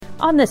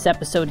On this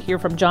episode, hear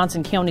from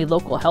Johnson County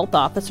Local Health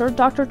Officer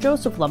Dr.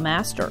 Joseph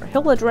LeMaster.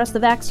 He'll address the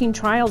vaccine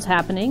trials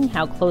happening,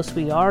 how close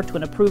we are to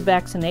an approved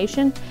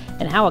vaccination,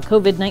 and how a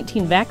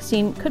COVID-19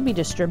 vaccine could be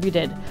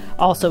distributed.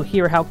 Also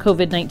hear how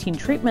COVID-19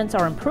 treatments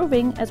are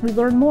improving as we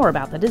learn more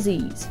about the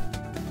disease.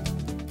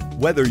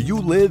 Whether you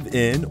live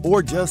in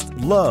or just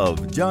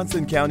love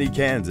Johnson County,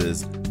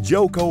 Kansas,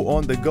 Joco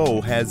on the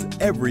Go has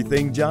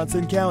everything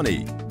Johnson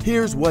County.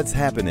 Here's what's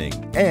happening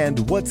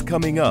and what's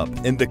coming up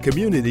in the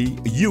community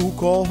you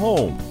call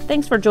home.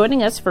 Thanks for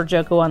joining us for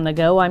Joco on the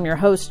Go. I'm your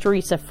host,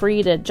 Teresa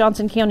Freed, a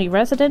Johnson County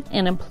resident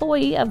and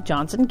employee of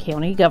Johnson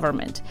County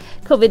government.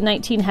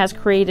 COVID-19 has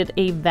created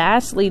a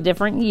vastly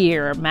different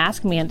year.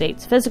 Mask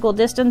mandates, physical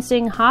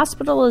distancing,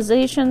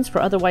 hospitalizations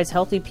for otherwise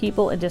healthy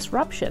people, and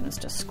disruptions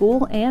to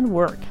school and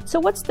work. So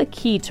what's the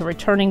key to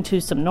returning to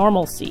some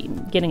normalcy,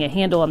 getting a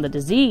handle on the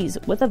disease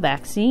with a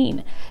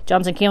vaccine?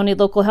 Johnson County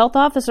Local Health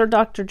Officer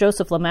Dr.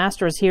 Joseph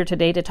LeMaster is here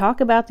today to talk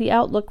about the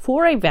outlook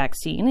for a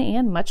vaccine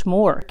and much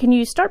more. Can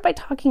you start by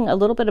talking a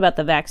little bit about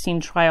the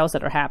vaccine trials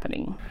that are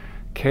happening?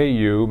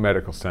 KU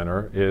Medical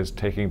Center is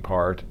taking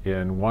part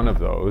in one of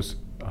those,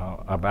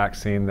 a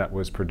vaccine that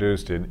was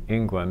produced in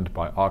England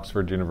by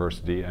Oxford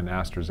University and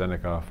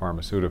AstraZeneca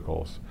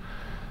Pharmaceuticals.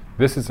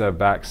 This is a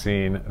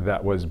vaccine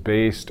that was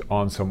based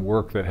on some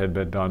work that had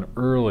been done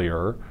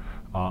earlier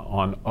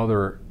on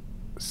other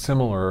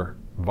similar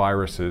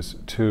viruses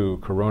to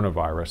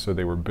coronavirus, so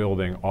they were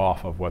building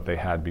off of what they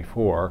had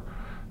before.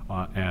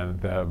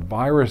 And the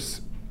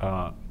virus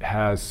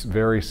has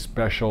very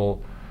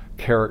special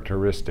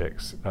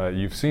characteristics.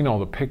 You've seen all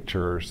the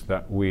pictures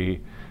that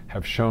we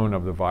have shown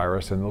of the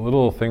virus, and the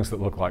little things that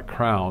look like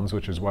crowns,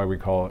 which is why we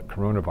call it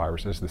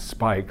coronaviruses, the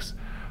spikes,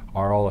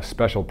 are all a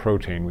special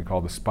protein we call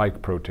the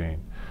spike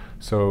protein.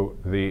 So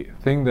the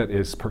thing that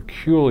is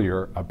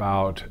peculiar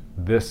about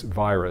this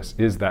virus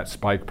is that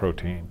spike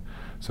protein.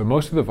 So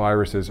most of the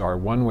viruses are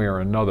one way or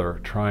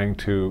another trying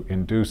to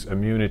induce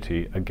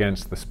immunity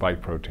against the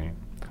spike protein.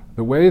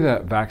 The way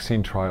that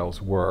vaccine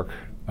trials work,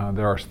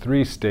 there are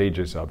 3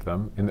 stages of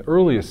them. In the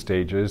earliest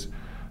stages,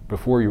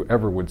 before you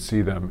ever would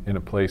see them in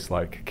a place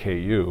like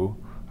KU,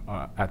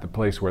 at the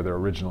place where they're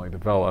originally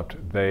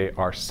developed, they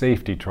are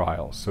safety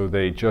trials. So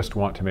they just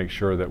want to make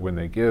sure that when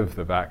they give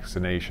the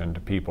vaccination to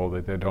people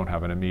that they don't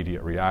have an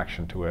immediate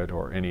reaction to it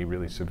or any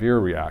really severe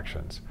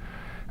reactions.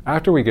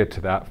 After we get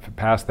to that,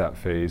 past that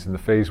phase, and the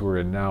phase we're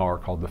in now are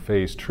called the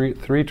phase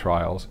 3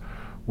 trials,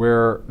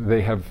 where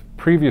they have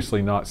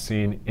previously not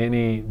seen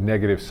any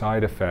negative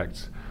side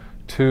effects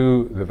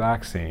to the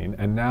vaccine,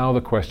 and now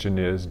the question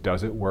is,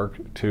 does it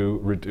work to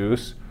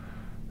reduce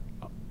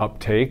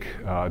uptake?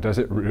 Does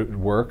it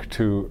work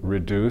to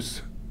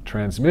reduce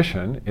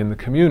transmission in the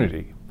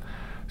community?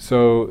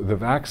 So the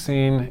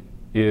vaccine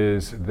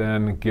is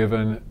then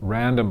given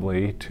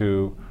randomly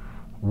to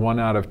 1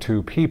 out of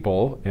 2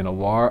 people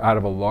out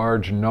of a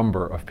large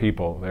number of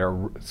people.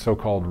 They're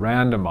so-called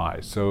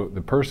randomized. So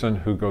the person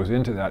who goes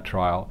into that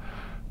trial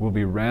will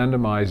be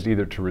randomized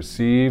either to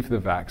receive the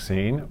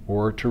vaccine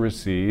or to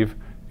receive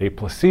a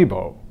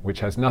placebo,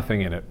 which has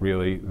nothing in it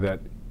really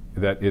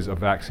that is a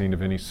vaccine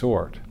of any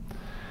sort.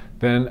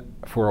 Then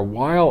for a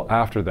while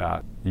after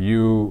that,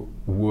 you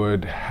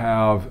would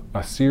have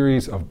a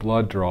series of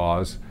blood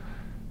draws,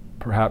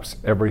 perhaps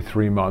every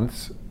 3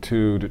 months,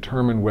 to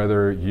determine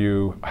whether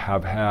you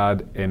have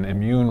had an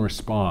immune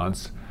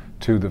response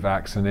to the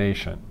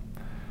vaccination.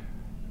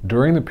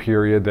 During the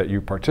period that you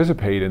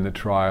participate in the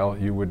trial,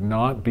 you would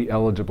not be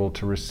eligible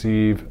to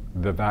receive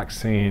the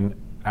vaccine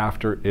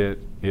after it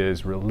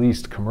is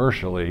released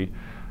commercially,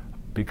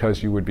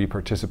 because you would be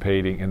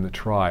participating in the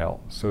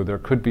trial. So there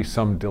could be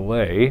some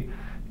delay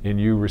in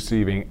you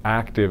receiving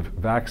active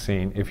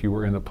vaccine if you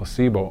were in the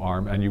placebo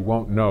arm, and you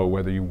won't know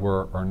whether you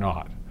were or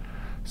not.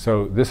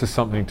 So this is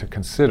something to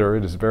consider.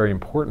 It is very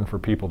important for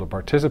people to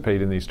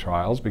participate in these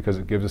trials because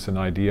it gives us an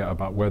idea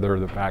about whether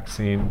the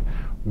vaccine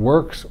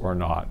works or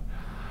not.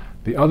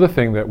 The other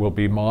thing that will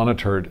be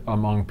monitored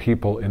among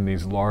people in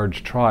these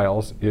large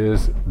trials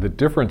is the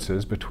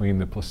differences between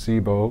the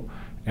placebo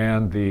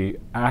and the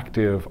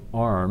active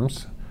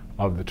arms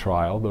of the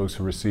trial, those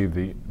who receive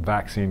the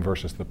vaccine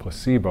versus the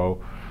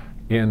placebo,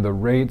 in the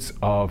rates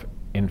of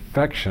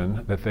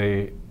infection that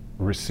they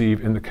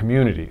receive in the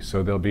community.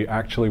 So they'll be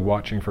actually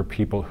watching for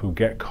people who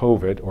get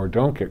COVID or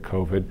don't get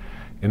COVID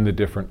in the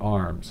different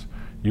arms.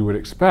 You would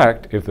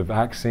expect, if the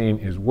vaccine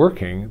is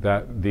working,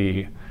 that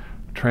the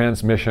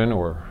transmission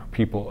or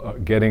people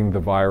getting the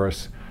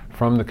virus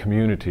from the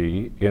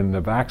community in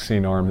the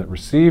vaccine arm that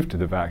received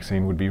the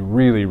vaccine would be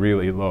really,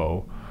 really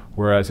low,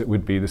 whereas it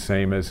would be the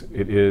same as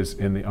it is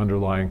in the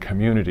underlying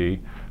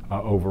community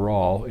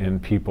overall in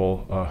people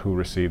who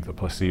receive the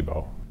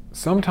placebo.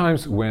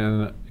 Sometimes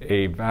when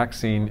a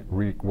vaccine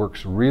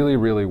works really,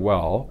 really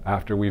well,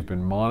 after we've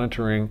been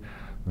monitoring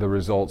the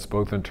results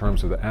both in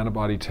terms of the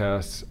antibody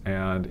tests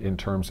and in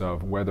terms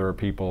of whether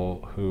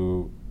people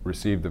who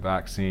receive the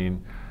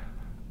vaccine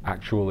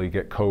actually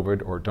get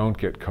COVID or don't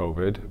get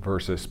COVID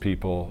versus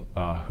people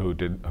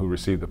who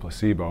receive the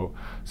placebo,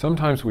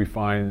 sometimes we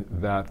find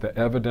that the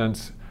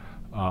evidence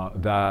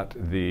that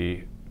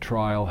the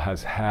trial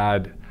has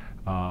had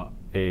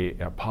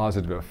a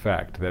positive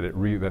effect,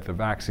 that the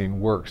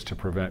vaccine works to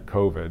prevent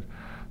COVID.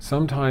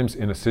 Sometimes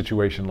in a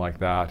situation like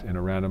that, in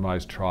a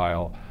randomized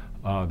trial,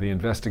 the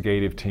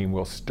investigative team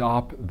will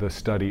stop the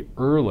study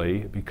early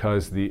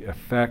because the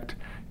effect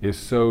is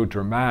so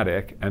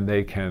dramatic, and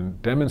they can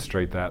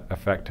demonstrate that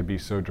effect to be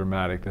so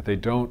dramatic that they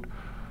don't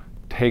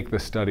take the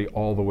study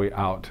all the way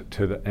out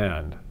to the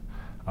end.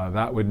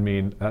 That would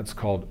mean that's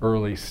called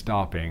early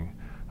stopping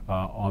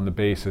on the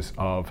basis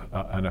of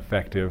an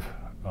effective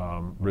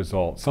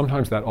result.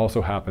 Sometimes that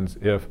also happens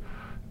if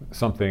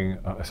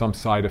some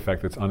side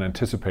effect that's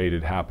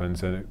unanticipated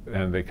happens,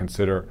 and they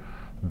consider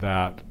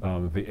that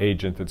the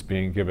agent that's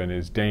being given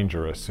is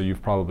dangerous. So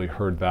you've probably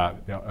heard that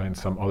in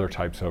some other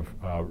types of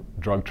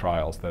drug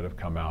trials that have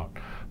come out.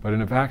 But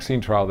in a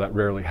vaccine trial, that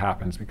rarely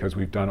happens because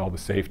we've done all the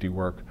safety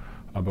work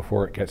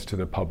before it gets to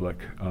the public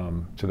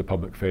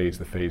phase,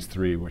 the phase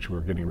 3, which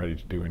we're getting ready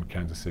to do in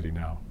Kansas City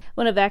now.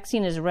 When a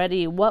vaccine is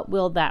ready, what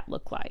will that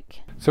look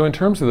like? So in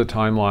terms of the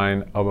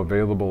timeline of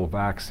available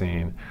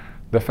vaccine,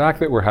 the fact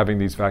that we're having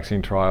these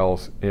vaccine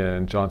trials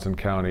in Johnson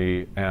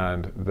County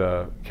and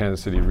the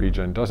Kansas City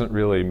region doesn't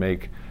really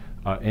make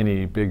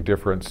any big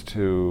difference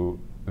to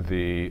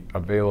the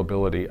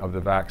availability of the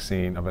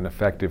vaccine, of an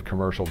effective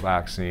commercial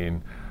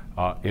vaccine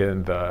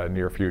in the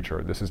near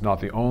future. This is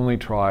not the only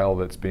trial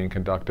that's being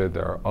conducted.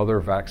 There are other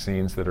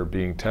vaccines that are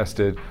being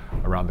tested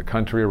around the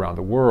country, around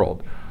the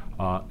world.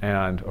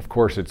 And of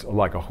course, it's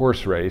like a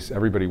horse race.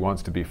 Everybody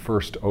wants to be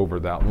first over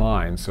that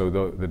line. So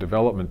the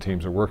development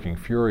teams are working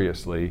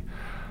furiously.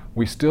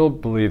 We still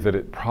believe that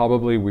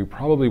we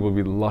probably will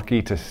be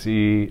lucky to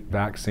see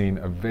vaccine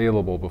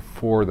available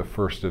before the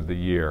first of the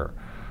year.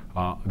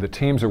 The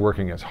teams are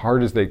working as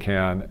hard as they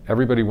can.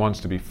 Everybody wants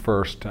to be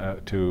first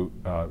to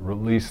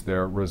release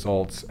their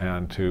results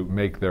and to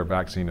make their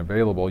vaccine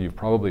available. You've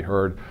probably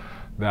heard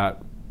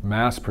that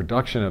mass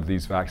production of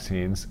these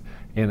vaccines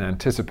in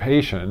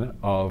anticipation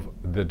of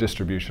the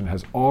distribution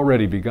has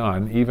already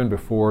begun, even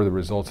before the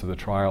results of the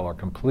trial are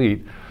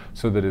complete,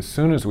 so that as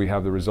soon as we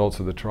have the results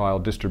of the trial,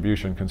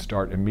 distribution can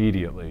start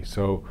immediately.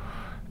 So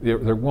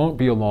there won't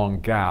be a long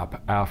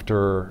gap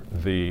after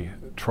the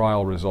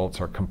trial results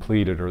are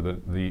completed or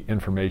the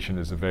information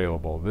is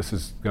available. This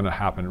is going to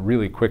happen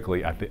really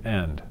quickly at the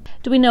end.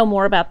 Do we know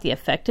more about the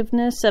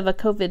effectiveness of a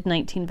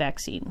COVID-19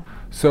 vaccine?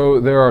 So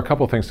there are a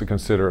couple things to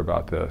consider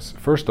about this.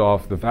 First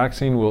off, the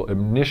vaccine will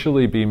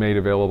initially be made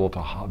available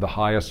to the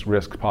highest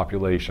risk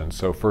populations,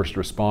 so first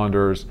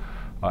responders,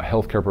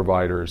 healthcare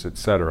providers,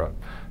 etc.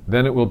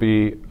 Then it will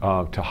be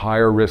to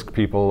higher risk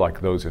people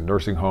like those in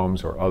nursing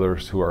homes or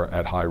others who are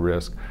at high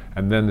risk,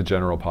 and then the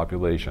general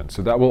population.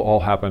 So that will all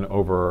happen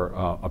over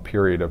a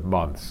period of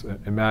months.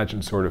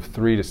 Imagine sort of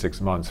 3 to 6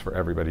 months for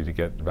everybody to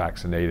get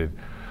vaccinated.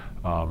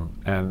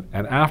 And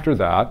after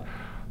that,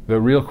 the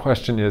real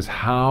question is,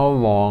 how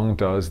long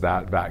does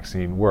that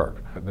vaccine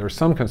work? There's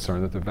some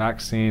concern that the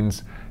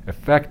vaccine's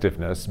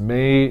effectiveness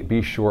may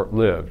be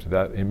short-lived,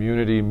 that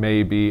immunity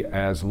may be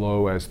as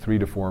low as 3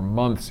 to 4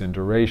 months in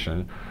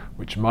duration,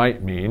 which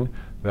might mean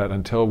that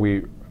until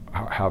we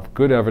have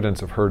good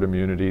evidence of herd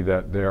immunity,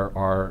 that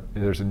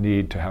there's a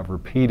need to have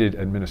repeated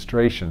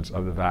administrations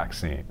of the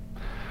vaccine.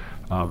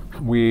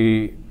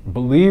 We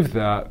believe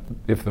that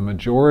if the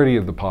majority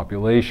of the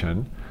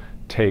population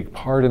take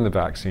part in the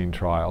vaccine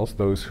trials,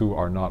 those who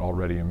are not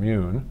already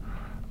immune,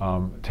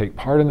 take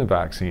part in the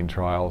vaccine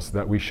trials,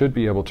 that we should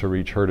be able to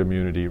reach herd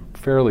immunity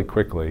fairly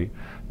quickly.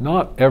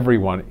 Not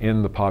everyone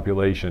in the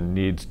population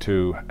needs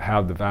to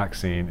have the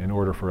vaccine in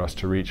order for us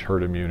to reach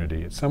herd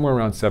immunity. It's somewhere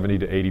around 70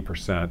 to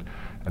 80%,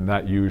 and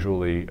that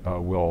usually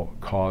will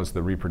cause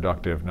the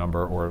reproductive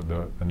number, or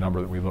the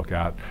number that we look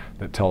at,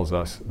 that tells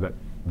us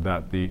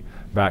that the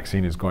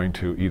vaccine is going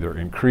to either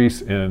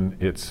increase in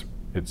its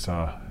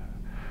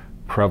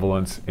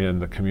prevalence in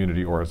the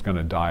community or is going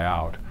to die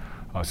out.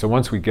 So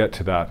once we get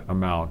to that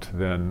amount,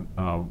 then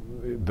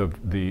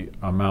the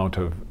amount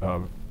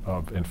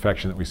of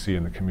infection that we see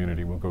in the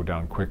community will go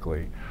down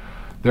quickly.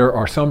 There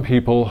are some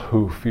people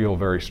who feel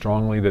very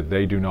strongly that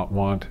they do not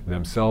want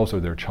themselves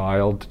or their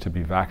child to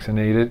be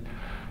vaccinated.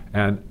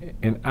 And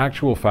in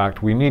actual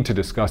fact, we need to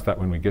discuss that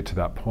when we get to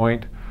that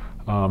point.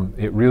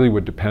 It really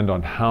would depend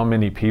on how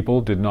many people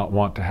did not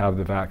want to have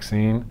the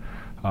vaccine.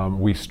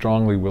 We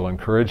strongly will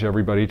encourage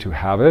everybody to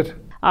have it.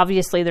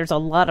 Obviously, there's a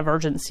lot of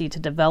urgency to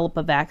develop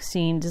a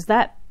vaccine. Does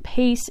that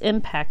pace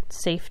impact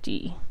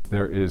safety?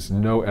 There is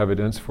no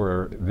evidence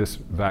for this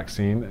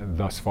vaccine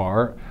thus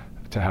far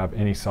to have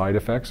any side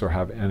effects or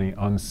have any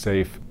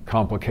unsafe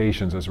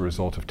complications as a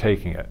result of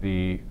taking it.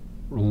 The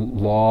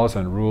laws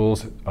and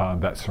rules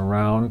that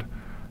surround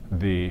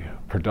the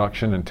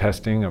production and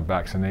testing of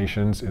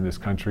vaccinations in this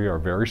country are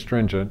very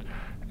stringent,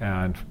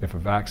 and if a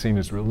vaccine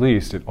is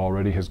released, it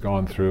already has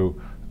gone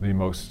through the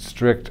most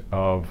strict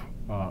of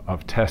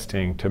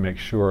testing to make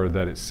sure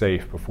that it's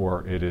safe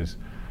before it is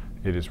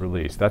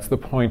released. That's the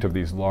point of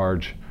these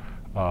large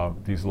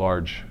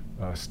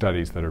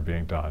studies that are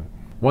being done.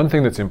 One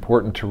thing that's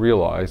important to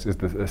realize is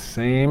that the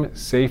same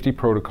safety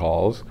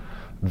protocols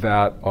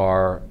that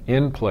are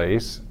in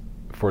place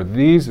for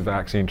these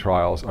vaccine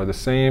trials are the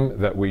same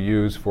that we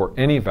use for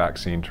any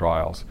vaccine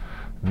trials.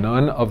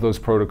 None of those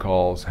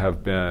protocols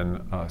have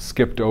been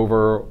skipped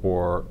over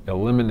or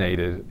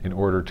eliminated in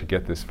order to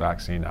get this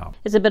vaccine out.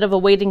 It's a bit of a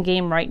waiting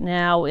game right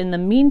now. In the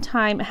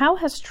meantime, how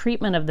has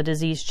treatment of the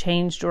disease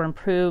changed or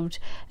improved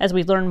as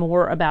we learn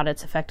more about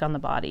its effect on the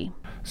body?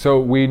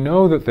 So we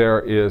know that there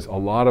is a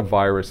lot of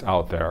virus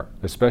out there,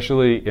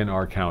 especially in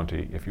our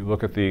county. If you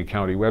look at the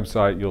county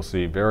website, you'll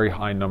see very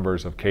high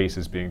numbers of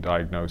cases being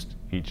diagnosed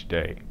each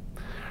day.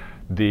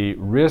 The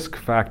risk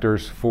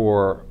factors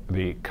for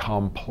the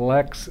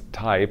complex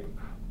type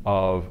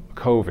of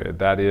COVID,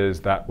 that is,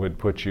 that would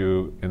put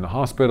you in the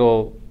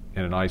hospital,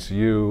 in an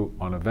ICU,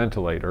 on a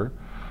ventilator,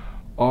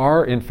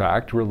 are in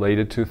fact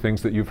related to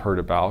things that you've heard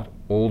about.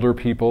 Older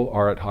people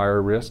are at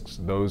higher risks.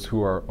 Those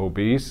who are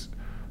obese,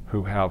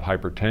 who have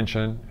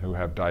hypertension, who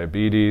have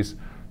diabetes,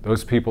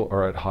 those people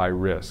are at high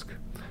risk.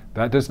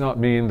 That does not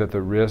mean that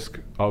the risk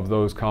of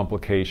those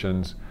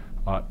complications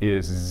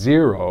is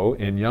zero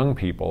in young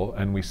people,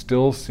 and we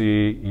still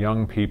see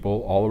young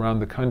people all around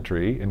the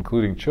country,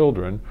 including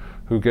children,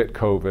 who get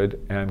COVID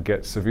and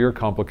get severe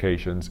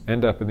complications,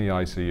 end up in the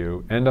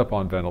ICU, end up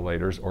on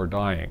ventilators, or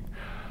dying.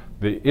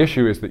 The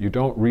issue is that you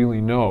don't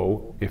really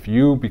know if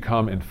you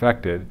become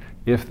infected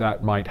if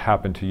that might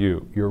happen to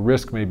you. Your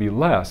risk may be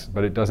less,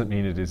 but it doesn't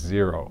mean it is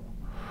zero.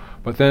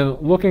 But then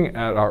looking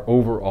at our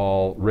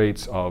overall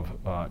rates of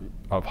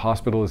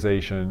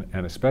hospitalization,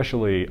 and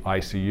especially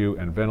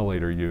ICU and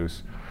ventilator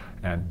use,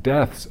 and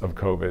deaths of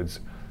COVIDs,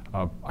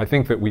 I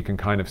think that we can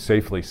kind of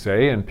safely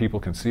say, and people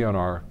can see on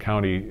our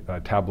county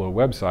Tableau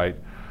website,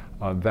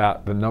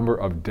 that the number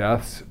of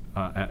deaths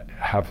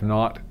have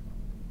not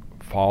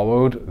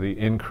followed the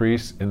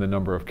increase in the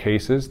number of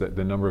cases, that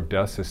the number of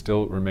deaths has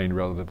still remained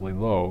relatively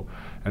low.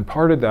 And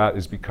part of that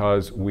is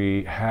because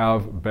we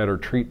have better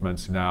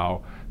treatments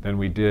now than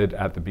we did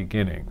at the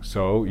beginning.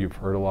 So you've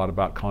heard a lot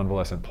about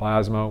convalescent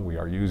plasma. We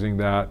are using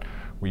that.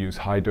 We use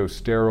high-dose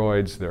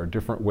steroids. There are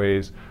different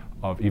ways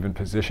of even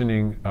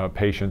positioning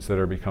patients that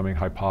are becoming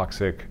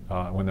hypoxic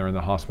when they're in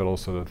the hospital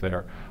so that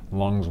their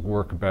lungs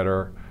work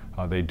better.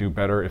 They do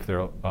better if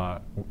they're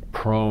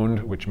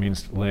prone, which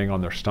means laying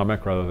on their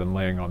stomach rather than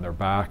laying on their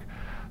back.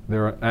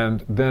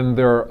 And then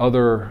there are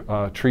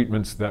other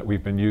treatments that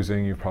we've been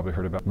using. You've probably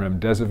heard about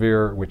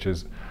remdesivir, which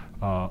is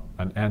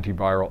an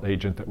antiviral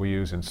agent that we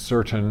use in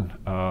certain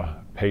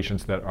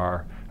patients that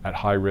are at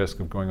high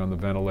risk of going on the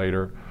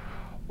ventilator.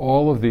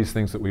 All of these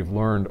things that we've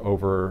learned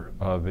over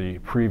the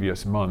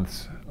previous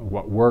months,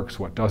 what works,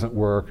 what doesn't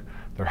work.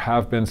 There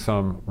have been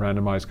some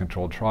randomized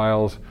controlled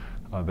trials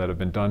that have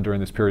been done during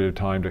this period of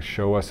time to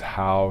show us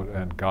how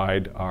and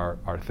guide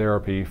our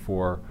therapy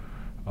for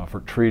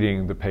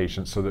treating the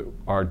patients so that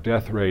our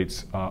death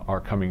rates are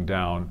coming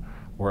down,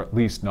 or at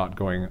least not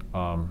going,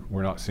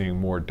 we're not seeing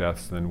more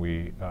deaths than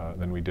we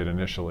did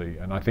initially.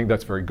 And I think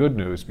that's very good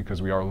news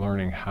because we are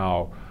learning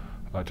how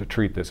to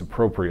treat this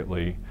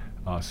appropriately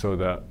so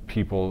that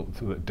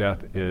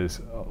death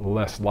is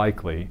less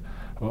likely.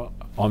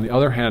 On the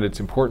other hand, it's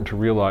important to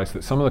realize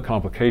that some of the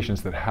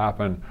complications that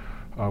happen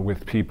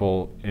with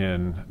people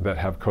that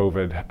have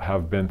COVID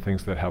have been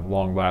things that have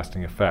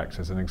long-lasting effects.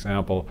 As an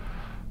example,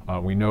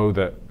 we know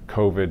that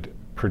COVID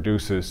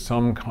produces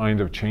some kind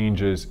of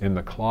changes in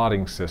the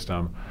clotting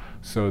system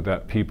so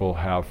that people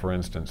have, for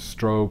instance,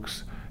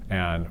 strokes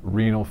and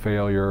renal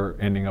failure,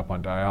 ending up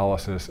on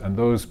dialysis, and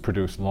those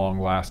produce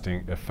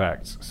long-lasting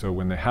effects. So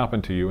when they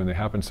happen to you, and they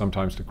happen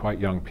sometimes to quite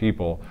young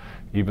people,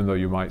 even though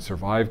you might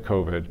survive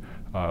COVID,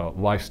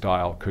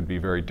 lifestyle could be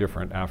very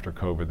different after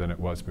COVID than it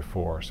was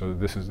before. So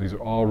these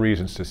are all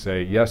reasons to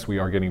say, yes, we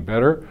are getting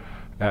better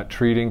at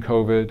treating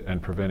COVID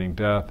and preventing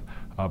death,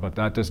 but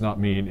that does not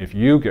mean if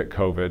you get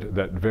COVID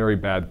that very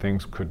bad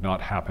things could not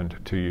happen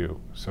to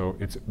you. So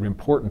it's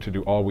important to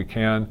do all we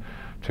can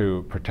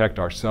to protect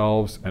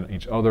ourselves and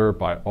each other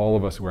by all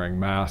of us wearing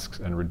masks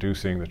and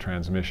reducing the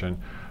transmission,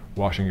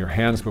 washing your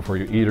hands before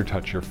you eat or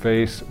touch your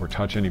face or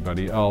touch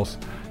anybody else,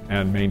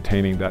 and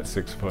maintaining that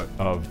 6 foot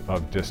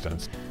of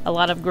distance. A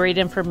lot of great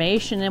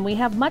information, and we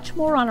have much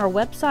more on our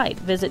website.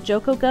 Visit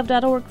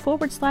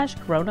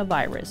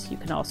jocogov.org/coronavirus. You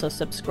can also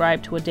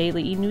subscribe to a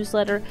daily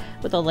e-newsletter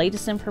with the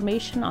latest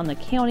information on the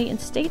county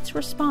and state's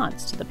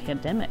response to the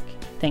pandemic.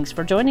 Thanks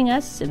for joining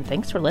us, and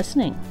thanks for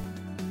listening.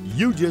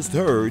 You just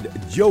heard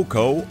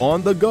JoCo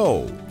on the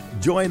Go.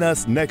 Join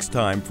us next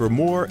time for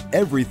more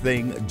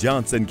Everything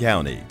Johnson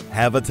County.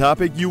 Have a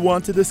topic you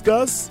want to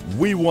discuss?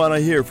 We want to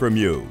hear from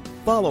you.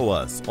 Follow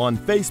us on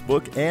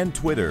Facebook and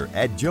Twitter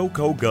at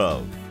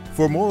JoCoGov.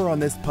 For more on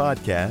this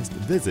podcast,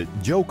 visit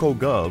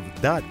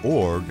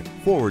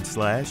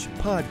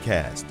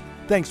jocogov.org/podcast.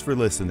 Thanks for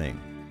listening.